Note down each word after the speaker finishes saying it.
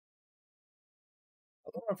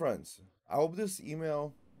Hello, my friends. I hope this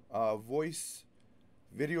email, voice,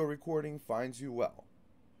 video recording finds you well.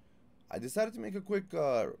 I decided to make a quick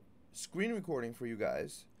screen recording for you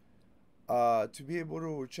guys to be able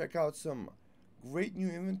to check out some great new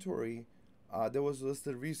inventory that was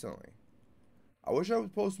listed recently. I wish I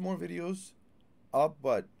would post more videos up,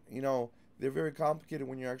 but they're very complicated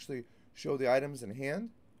when you actually show the items in hand.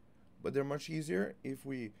 But they're much easier if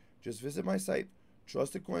we just visit my site,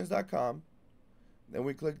 TrustedCoins.com. Then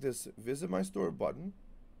we click this Visit My Store button,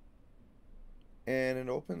 and it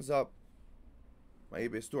opens up my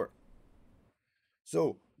eBay store.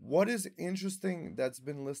 So, what is interesting that's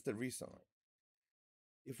been listed recently?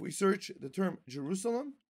 If we search the term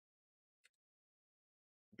Jerusalem,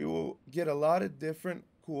 we will get a lot of different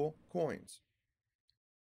cool coins.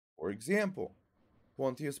 For example,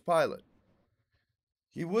 Pontius Pilate.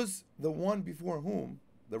 He was the one before whom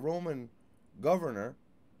the Roman governor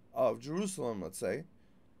of Jerusalem, let's say,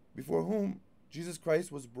 before whom Jesus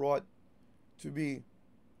Christ was brought to be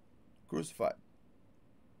crucified.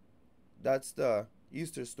 That's the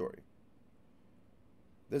Easter story.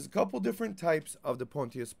 There's a couple different types of the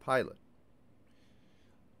Pontius Pilate.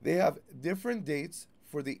 They have different dates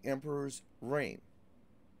for the emperor's reign.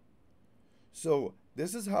 So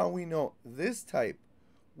this is how we know this type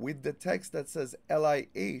with the text that says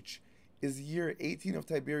LIH is year 18 of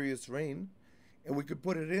Tiberius' reign, and we could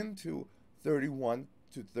put it into 31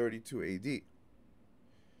 to 32 AD.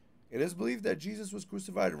 It is believed that Jesus was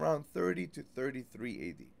crucified around 30 to 33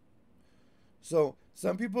 AD. So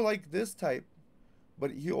some people like this type, but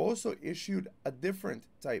he also issued a different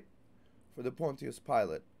type for the Pontius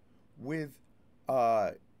Pilate with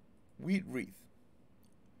wheat wreath.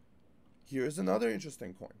 Here's another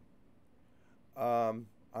interesting coin.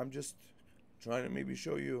 I'm just trying to maybe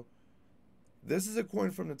show you. This is a coin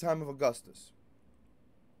from the time of Augustus,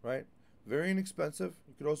 right? Very inexpensive.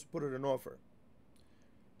 You could also put it in offer.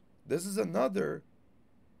 This is another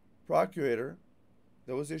procurator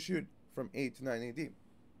that was issued from 8 to 9 AD.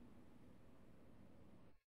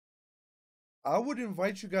 I would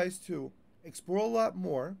invite you guys to explore a lot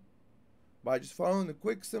more by just following the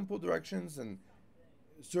quick, simple directions and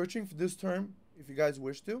searching for this term if you guys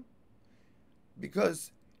wish to,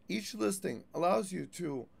 because each listing allows you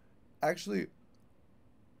to actually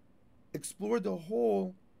explore the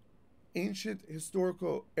whole ancient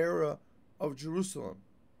historical era of Jerusalem,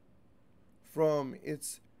 from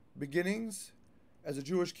its beginnings as a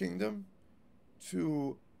Jewish kingdom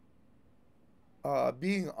to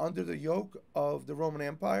being under the yoke of the Roman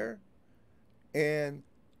Empire, and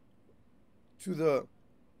to the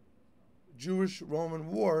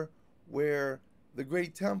Jewish-Roman War, where the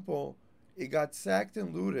Great Temple, it got sacked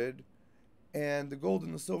and looted, and the gold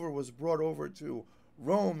and the silver was brought over to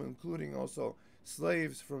Rome, including also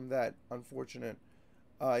slaves from that unfortunate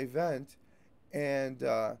event, and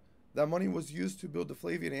that money was used to build the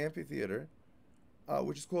Flavian Amphitheater,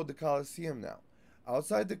 which is called the Colosseum now.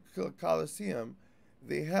 Outside the Colosseum,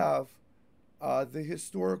 they have the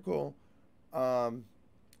historical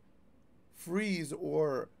frieze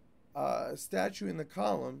or statue in the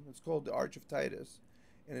column. It's called the Arch of Titus,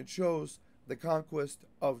 and it shows the conquest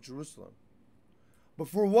of Jerusalem. But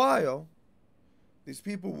for a while, these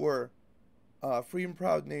people were a free and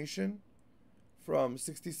proud nation from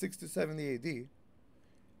 66 to 70 AD,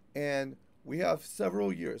 and we have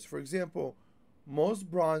several years. For example, most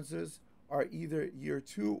bronzes are either year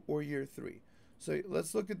 2 or year 3. So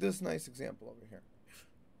let's look at this nice example over here.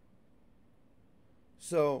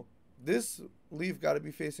 So this leaf got to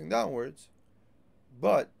be facing downwards,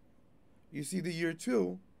 but you see the year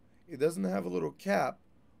 2, it doesn't have a little cap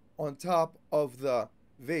on top of the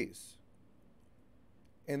vase.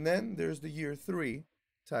 And then there's the year 3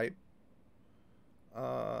 type.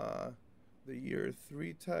 The year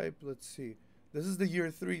 3 type, let's see. This is the year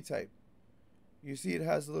 3 type. You see it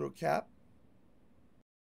has a little cap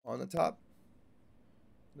on the top.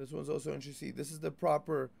 This one's also interesting. This is the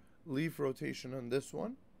proper leaf rotation on this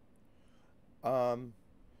one.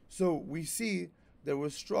 So we see that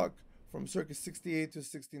was struck from circa 68 to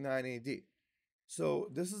 69 AD. So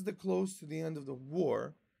this is the close to the end of the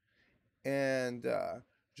war, and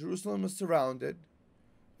Jerusalem is surrounded.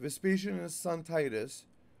 Vespasian and his son Titus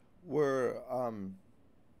were,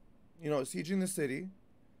 sieging the city,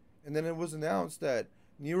 and then it was announced that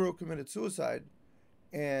Nero committed suicide,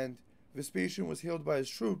 and Vespasian was hailed by his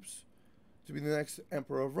troops to be the next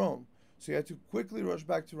emperor of Rome. So he had to quickly rush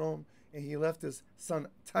back to Rome, and he left his son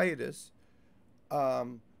Titus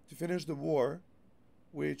to finish the war,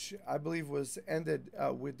 which I believe was ended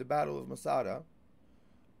with the Battle of Masada.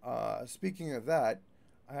 Speaking of that,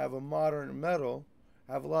 I have a modern medal.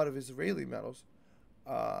 I have a lot of Israeli medals.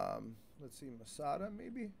 let's see, Masada,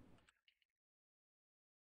 maybe? Is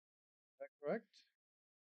that correct?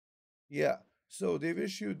 Yeah. So they've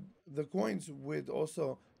issued the coins with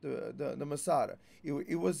also the Masada.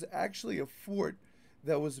 It was actually a fort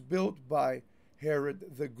that was built by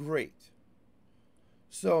Herod the Great.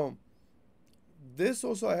 So this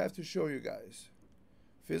also I have to show you guys.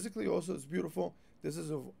 Physically also it's beautiful. This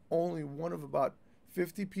is only one of about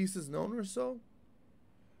 50 pieces known or so.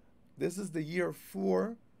 This is the year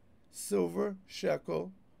 4 silver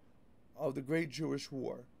shekel of the Great Jewish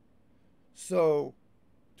War. So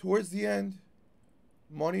towards the end,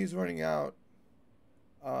 money is running out.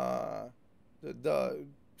 Uh, the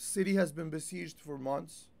city has been besieged for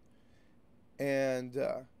months, and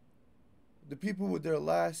the people with their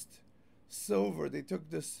last silver, they took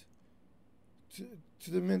this to,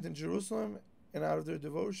 to the mint in Jerusalem, and out of their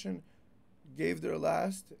devotion, gave their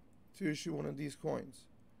last to issue one of these coins.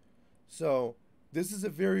 So this is a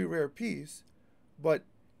very rare piece, but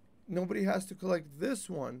nobody has to collect this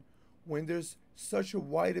one when there's such a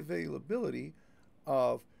wide availability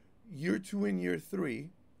of year 2 and year 3.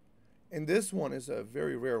 And this one is a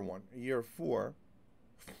very rare one, year 4.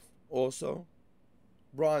 Also,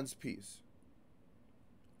 bronze piece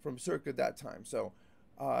from circa that time. So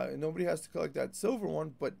nobody has to collect that silver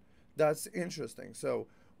one, but that's interesting. So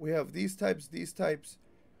we have these types, these types.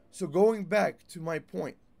 So going back to my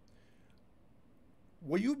point,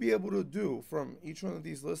 what you'll be able to do from each one of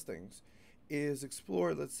these listings is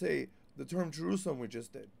explore, let's say, the term Jerusalem we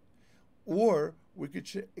just did. Or we could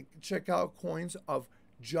check out coins of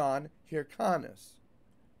John Hyrcanus.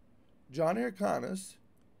 John Hyrcanus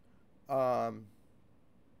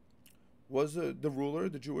was the ruler,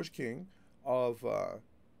 the Jewish king of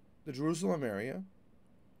the Jerusalem area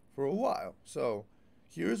for a while. So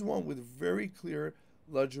here's one with very clear,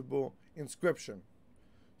 legible inscription.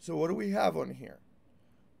 So what do we have on here?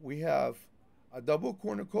 We have a double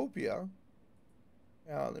cornucopia.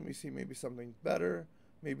 Let me see, maybe something better.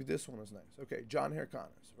 Maybe this one is nice. Okay, John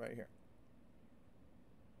Hyrcanus, right here.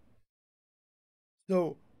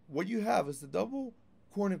 So what you have is the double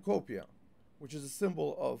cornucopia, which is a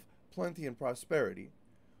symbol of plenty and prosperity,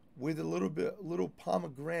 with a little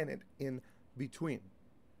pomegranate in between.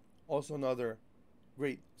 Also another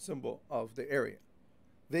great symbol of the area.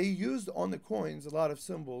 They used on the coins a lot of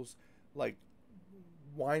symbols like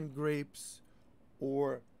wine grapes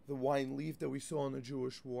or the wine leaf that we saw in the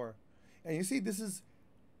Jewish war. And you see, this is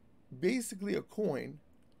basically a coin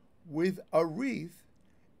with a wreath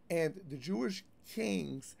and the Jewish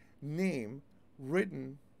king's name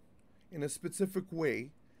written in a specific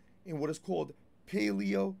way in what is called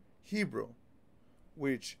Paleo Hebrew,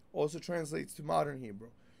 which also translates to modern Hebrew.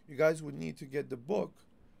 You guys would need to get the book.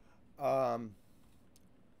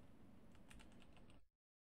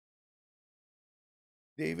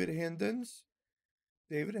 David Hendon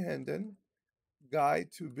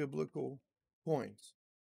Guide to Biblical Coins.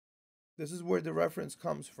 This is where the reference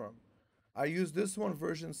comes from. I use this one,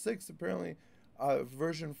 version 6, apparently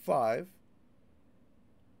version 5.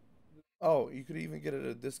 Oh, you could even get it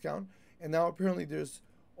at a discount. And now apparently there's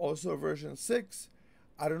also a version 6.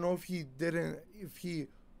 I don't know if he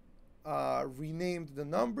renamed the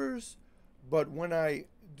numbers, but when I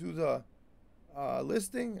do the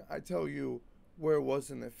listing, I tell you where it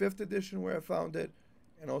was in the 5th edition where I found it,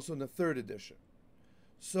 and also in the 3rd edition.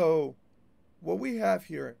 So what we have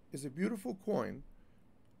here is a beautiful coin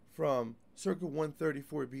from circa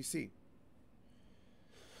 134 BC.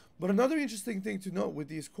 But another interesting thing to note with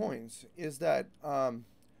these coins is that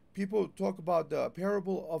people talk about the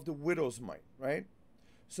parable of the widow's mite, right?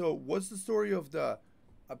 So what's the story of the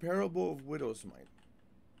parable of widow's mite?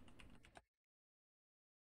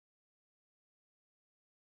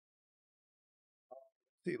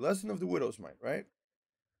 See, lesson of the widow's mite, right?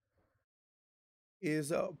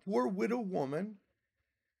 Is a poor widow woman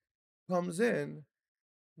comes in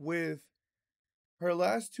with her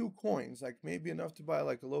last 2 coins, like maybe enough to buy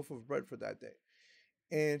like a loaf of bread for that day.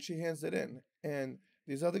 And she hands it in. And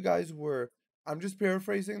these other guys were, I'm just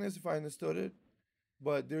paraphrasing this if I understood it,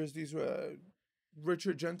 but there's these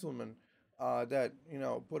richer gentlemen that,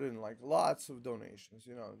 put in like lots of donations,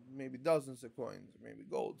 maybe dozens of coins, maybe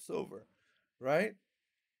gold, silver, right?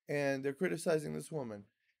 And they're criticizing this woman.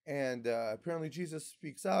 And apparently Jesus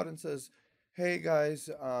speaks out and says, hey guys,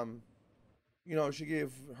 she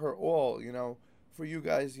gave her all, for you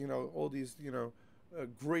guys, all these,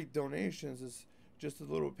 great donations is just a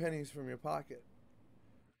little pennies from your pocket.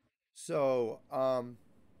 So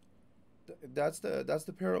that's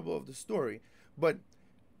the parable of the story. But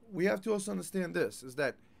we have to also understand this is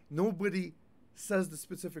that nobody says the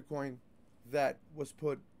specific coin that was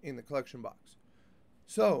put in the collection box.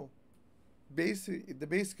 So, the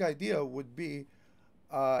basic idea would be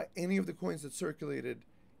any of the coins that circulated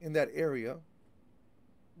in that area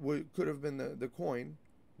could have been the coin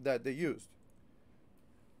that they used.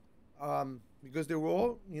 Because they were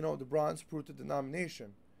all, the bronze Prutah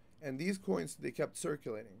denomination. And these coins, they kept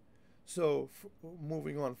circulating. So,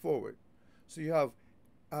 moving on forward. So you have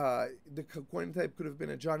the coin type could have been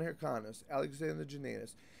a John Hyrcanus, Alexander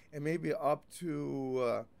Jannaeus, and maybe up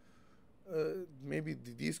to maybe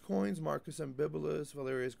these coins, Marcus Ambibulus,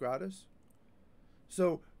 Valerius Gratus.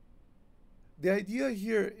 So the idea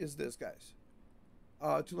here is this, guys.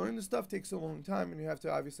 To learn this stuff takes a long time, and you have to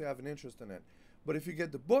obviously have an interest in it. But if you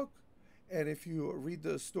get the book, and if you read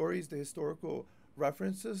the stories, the historical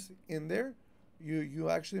references in there, you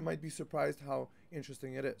actually might be surprised how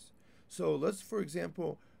interesting it is. So let's, for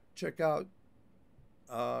example, check out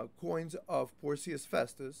coins of Porcius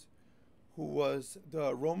Festus, who was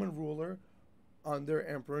the Roman ruler under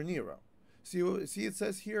Emperor Nero. See, it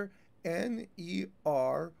says here Neronos,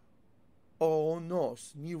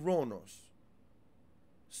 Neronos.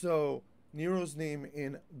 So Nero's name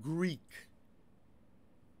in Greek.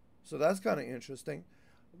 So that's kind of interesting.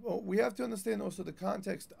 Well, we have to understand also the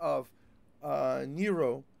context of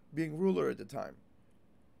Nero being ruler at the time.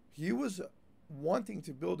 He was wanting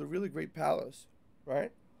to build a really great palace,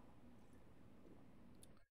 right?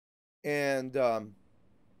 And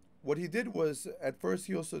what he did was, at first,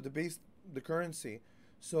 he also debased the currency.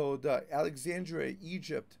 So the Alexandria,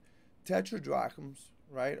 Egypt tetradrachms,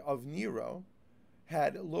 right, of Nero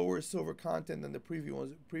had lower silver content than the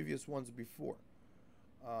previous ones before.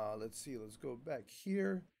 Let's see. Let's go back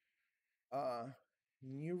here.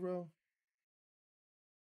 Nero.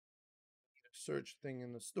 Search thing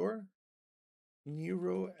in the store.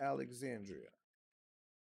 Nero Alexandria.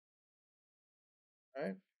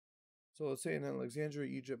 Right? So let's say an Alexandria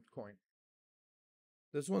Egypt coin.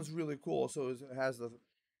 This one's really cool. So it has the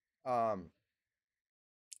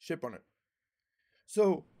ship on it.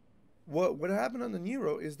 So what happened on the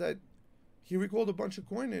Nero is that he recalled a bunch of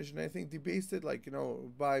coinage, and I think debased it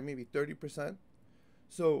by maybe 30%.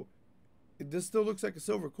 So this still looks like a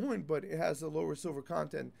silver coin, but it has a lower silver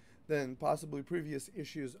content than possibly previous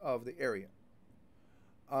issues of the area.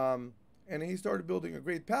 And he started building a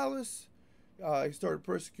great palace. He started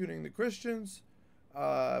persecuting the Christians,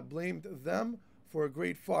 blamed them for a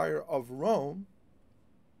great fire of Rome.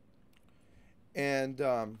 And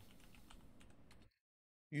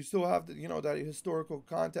you still have that historical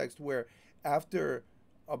context where after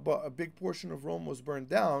a big portion of Rome was burned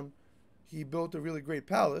down, he built a really great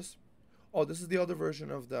palace. Oh, this is the other version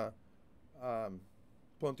of the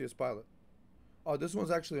Pontius Pilate. Oh, this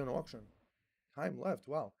one's actually on auction. Time left.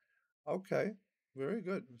 Wow. Okay. Very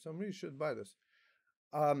good. Somebody should buy this.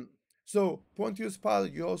 So Pontius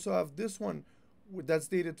Pilate, you also have this one that's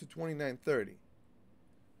dated to 2930.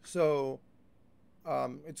 So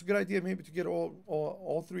it's a good idea maybe to get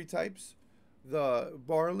all three types: the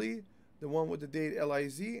barley, the one with the date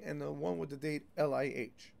LIZ, and the one with the date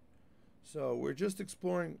LIH. So we're just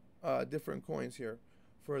exploring different coins here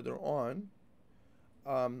further on.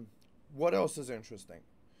 What else is interesting?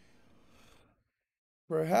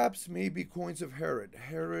 Perhaps maybe coins of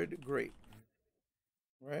Herod Great,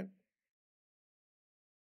 right?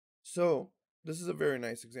 So this is a very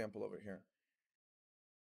nice example over here.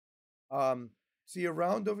 See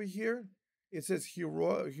around over here, it says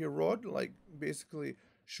Herod, like basically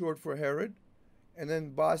short for Herod, and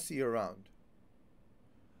then Basi around.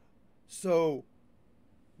 So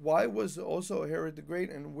why was also Herod the Great,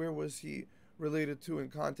 and where was he related to in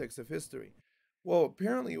context of history? Well,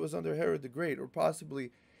 apparently it was under Herod the Great, or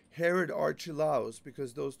possibly Herod Archelaus,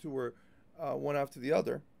 because those two were one after the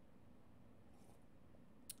other.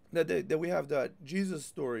 That we have the Jesus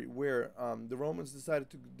story where the Romans decided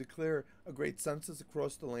to declare a great census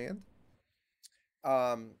across the land.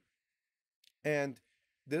 Um, and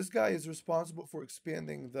this guy is responsible for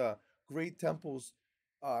expanding the great temple's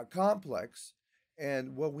complex.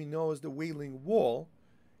 And what we know as the Wailing Wall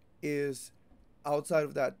is outside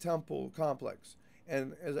of that temple complex.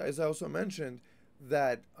 And as I also mentioned,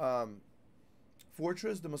 that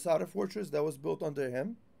fortress, the Masada fortress, that was built under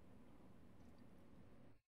him.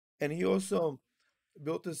 And he also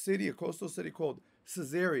built a city, a coastal city called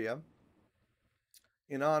Caesarea,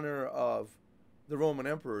 in honor of the Roman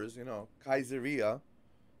emperors, Caesarea,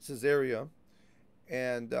 Caesarea.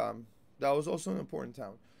 And that was also an important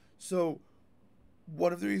town. So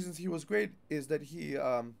one of the reasons he was great is that he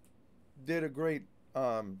did a great,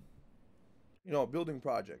 building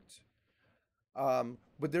project.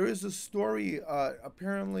 But there is a story,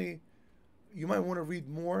 apparently, you might want to read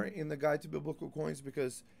more in the Guide to Biblical Coins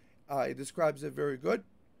because It describes it very good,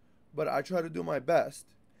 but I try to do my best.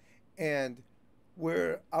 And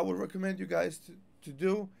where I would recommend you guys to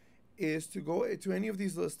do is to go to any of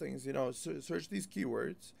these listings, search these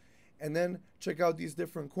keywords, and then check out these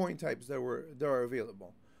different coin types that are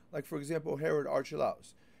available. Like for example, Herod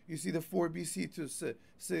Archelaus. You see the 4 BC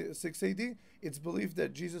to 6 AD. It's believed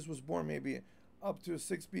that Jesus was born maybe up to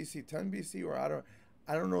 6 BC, 10 BC, or I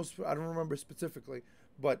don't know, I don't remember specifically,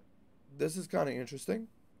 but this is kind of interesting,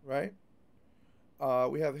 right?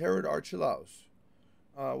 We have Herod Archelaus.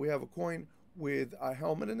 We have a coin with a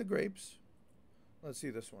helmet and the grapes. Let's see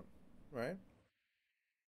this one, right?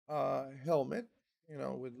 Helmet,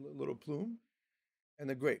 with little plume, and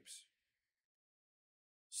the grapes.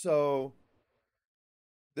 So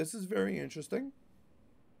this is very interesting,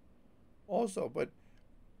 also. But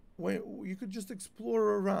when you could just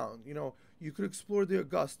explore around, you could explore the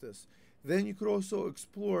Augustus. Then you could also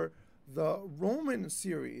explore the Roman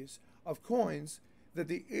series of coins that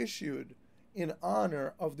they issued in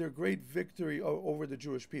honor of their great victory over the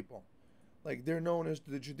Jewish people. Like they're known as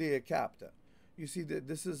the Judaea capta. You see that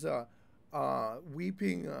this is a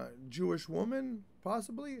weeping Jewish woman,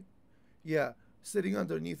 possibly? Yeah, sitting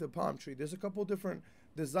underneath a palm tree. There's a couple different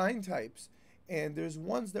design types, and there's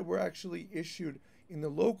ones that were actually issued in the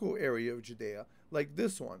local area of Judea, like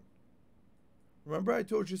this one. Remember I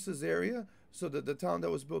told you Caesarea? So the town that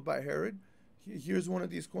was built by Herod? Here's one of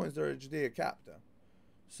these coins that are Judaea capta.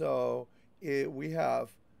 So we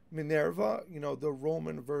have Minerva, the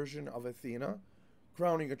Roman version of Athena,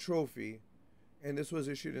 crowning a trophy, and this was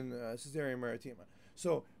issued in Caesarea Maritima.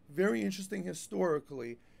 So very interesting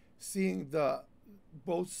historically, seeing the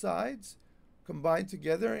both sides combined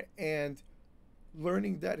together and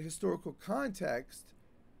learning that historical context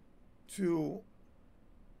to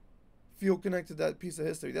feel connected to that piece of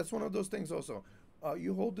history. That's one of those things also.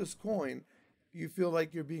 You hold this coin, you feel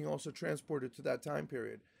like you're being also transported to that time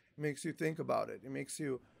period. It makes you think about it. It makes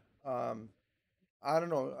you, I don't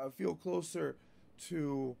know, feel closer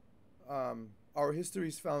to our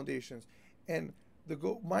history's foundations. And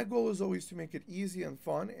my goal is always to make it easy and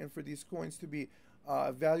fun, and for these coins to be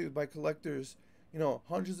valued by collectors,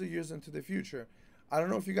 hundreds of years into the future. I don't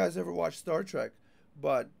know if you guys ever watched Star Trek,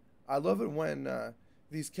 but I love it when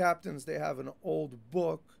these captains, they have an old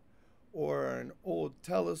book or an old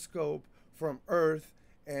telescope from Earth,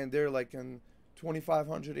 and they're like in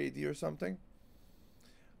 2500 AD or something.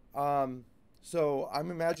 So I'm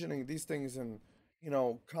imagining these things in,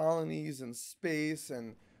 colonies and space,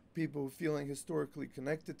 and people feeling historically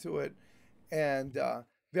connected to it, and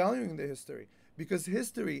valuing the history. Because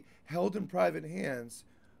history held in private hands,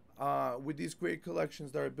 with these great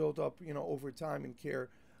collections that are built up, over time and care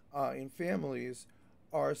in families,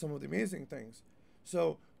 are some of the amazing things.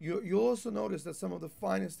 So you'll also notice that some of the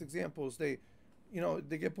finest examples, they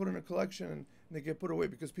get put in a collection and they get put away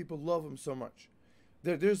because people love them so much.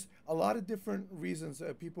 There's a lot of different reasons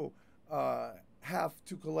that people have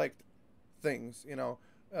to collect things.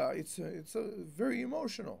 It's a very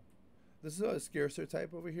emotional. This is a scarcer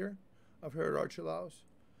type over here of Herod Archelaus.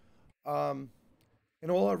 Um,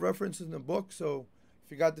 and all our references in the book. So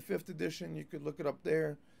if you got the 5th edition, you could look it up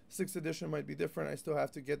there. 6th edition might be different. I still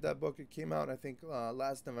have to get that book. It came out, I think,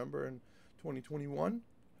 last November in 2021.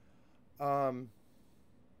 Um,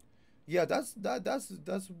 yeah, that's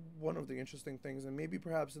one of the interesting things, and maybe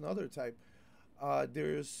perhaps another type.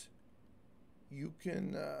 There's you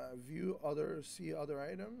can see other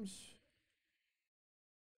items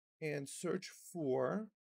and search for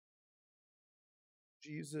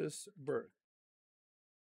Jesus' birth.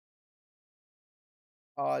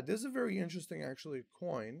 This is a very interesting, actually,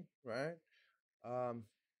 coin, right? Um,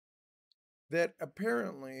 that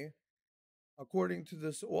apparently, according to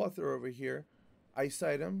this author over here, I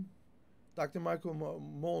cite him, Dr. Michael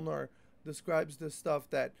Molnar describes this stuff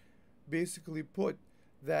that basically put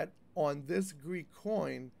that on this Greek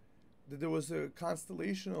coin that there was a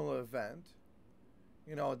constellational event,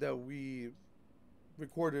 that we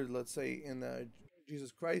recorded, let's say, in the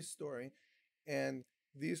Jesus Christ story, and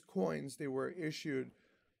these coins, they were issued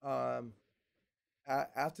um,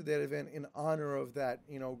 after that event in honor of that,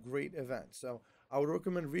 great event. So I would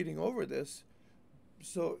recommend reading over this.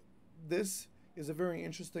 So this is a very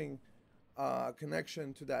interesting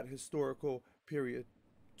connection to that historical period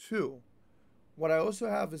too. What I also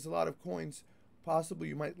have is a lot of coins, possibly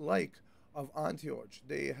you might like, of Antioch.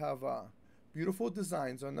 They have beautiful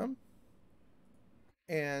designs on them,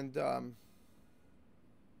 and that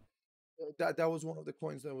was one of the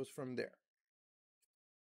coins that was from there.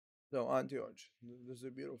 So Antioch, this is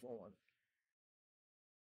a beautiful one.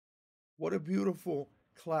 What a beautiful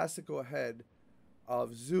classical head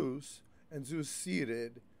of Zeus, and Zeus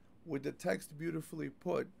seated with the text beautifully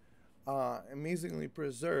put, amazingly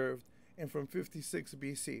preserved, and from 56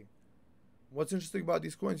 BC. What's interesting about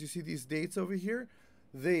these coins, you see these dates over here,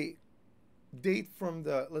 they date from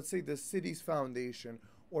the, let's say, the city's foundation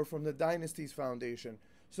or from the dynasty's foundation.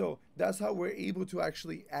 So that's how we're able to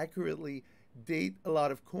actually accurately date a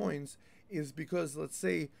lot of coins, is because, let's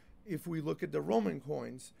say, if we look at the Roman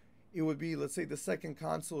coins, it would be, let's say, the second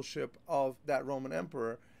consulship of that Roman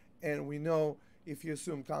emperor. And we know if you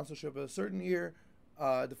assume consulship of a certain year,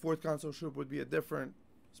 the fourth consulship would be a different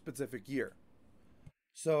specific year.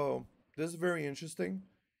 So this is very interesting,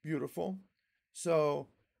 beautiful. So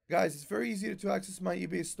guys, it's very easy to access my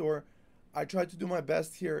eBay store. I tried to do my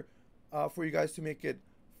best here for you guys to make it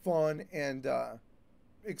fun and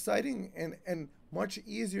exciting, and much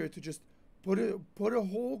easier to just put a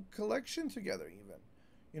whole collection together, even,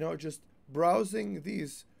 you know, just browsing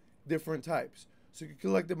these different types. So you can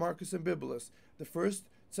collect the Marcus Ambibulus, the first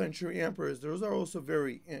century emperors. Those are also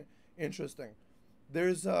very interesting.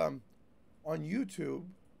 There's on YouTube,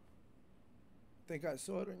 I think I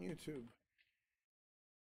saw it on YouTube.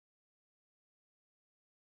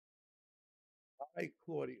 By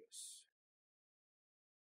Claudius.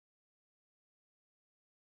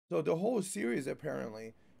 So the whole series,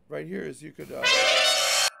 apparently, right here is, you could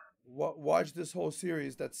watch this whole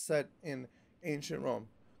series that's set in ancient Rome.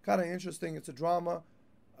 Kind of interesting. It's a drama.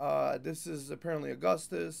 This is apparently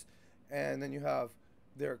Augustus, and then you have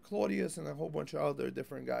there Claudius and a whole bunch of other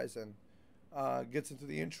different guys, and gets into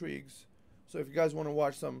the intrigues. So if you guys want to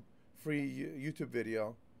watch some free YouTube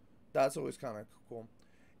video, that's always kind of cool.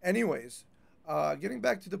 Anyways, getting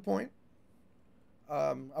back to the point,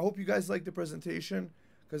 I hope you guys like the presentation,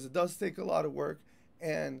 because it does take a lot of work,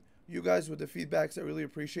 and you guys with the feedbacks, I really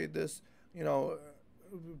appreciate this. You know,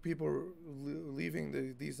 people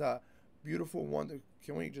leaving these beautiful ones.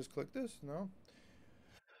 Can we just click this? No.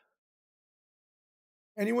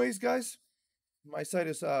 Anyways, guys, my site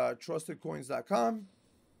is TrustedCoins.com.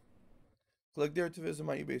 Click there to visit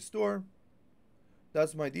my eBay store.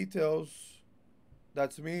 That's my details.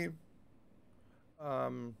 That's me.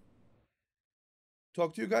 Talk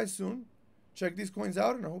to you guys soon. Check these coins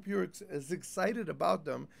out, and I hope you're as excited about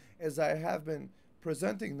them as I have been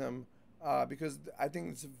presenting them, because I think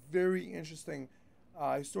it's a very interesting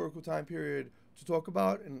historical time period to talk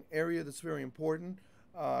about, an area that's very important.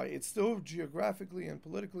 It's still geographically and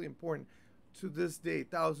politically important to this day,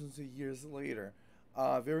 thousands of years later.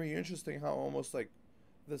 Very interesting how almost like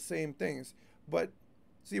the same things. But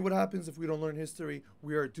see what happens if we don't learn history,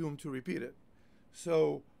 we are doomed to repeat it.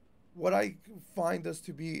 So what I find us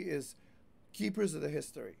to be is keepers of the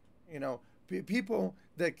history. You know, people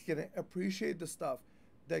that can appreciate the stuff,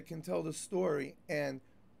 that can tell the story. And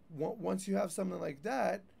once you have something like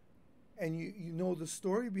that, and you know the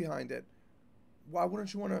story behind it, why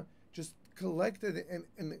wouldn't you want to just collect it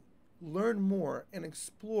and learn more and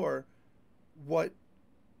explore what,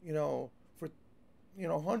 you know, for, you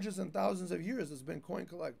know, hundreds and thousands of years has been coin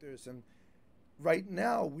collectors. And right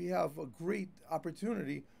now we have a great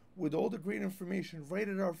opportunity with all the great information right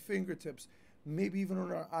at our fingertips, maybe even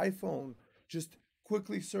on our iPhone, just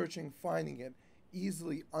quickly searching, finding it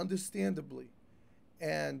easily, understandably.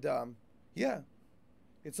 And yeah,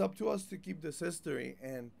 it's up to us to keep this history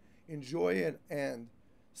and enjoy it and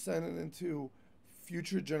send it into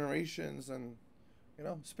future generations and, you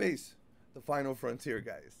know, space, the final frontier,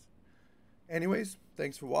 guys. Anyways,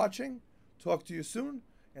 thanks for watching. Talk to you soon,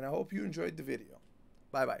 and I hope you enjoyed the video.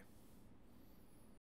 Bye-bye.